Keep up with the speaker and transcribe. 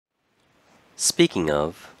Speaking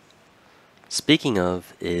of, speaking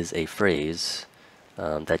of is a phrase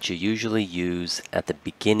that you usually use at the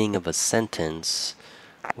beginning of a sentence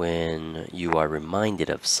when you are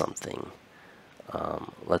reminded of something.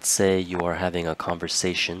 Let's say you are having a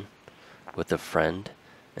conversation with a friend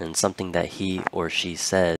and something that he or she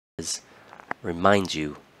says reminds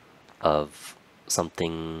you of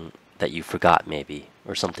something that you forgot, maybe,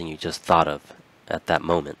 or something you just thought of at that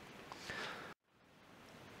moment.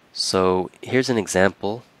 So here's an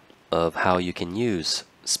example of how you can use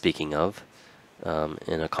speaking of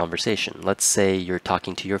in a conversation. Let's say you're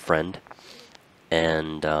talking to your friend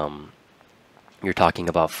and you're talking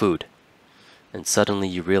about food, and suddenly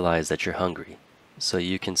you realize that you're hungry. So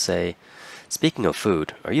you can say, "Speaking of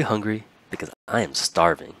food, are you hungry? Because I am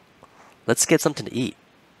starving. Let's get something to eat."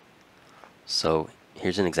 So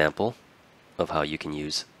here's an example of how you can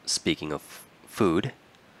use speaking of food.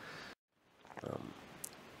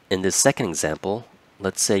 In this second example,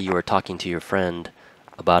 let's say you are talking to your friend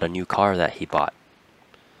about a new car that he bought.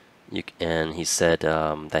 And he said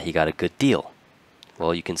that he got a good deal.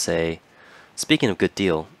 Well, you can say, "Speaking of good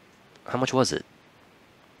deal, how much was it?"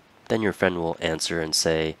 Then your friend will answer and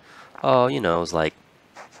say, "Oh, it was like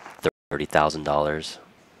 $30,000,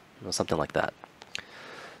 something like that."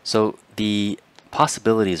 So the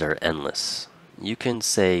possibilities are endless. You can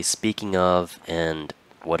say "speaking of" and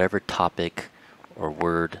whatever topic or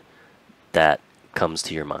word that comes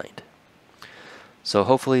to your mind. So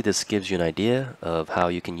hopefully this gives you an idea of how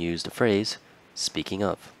you can use the phrase "speaking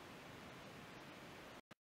of."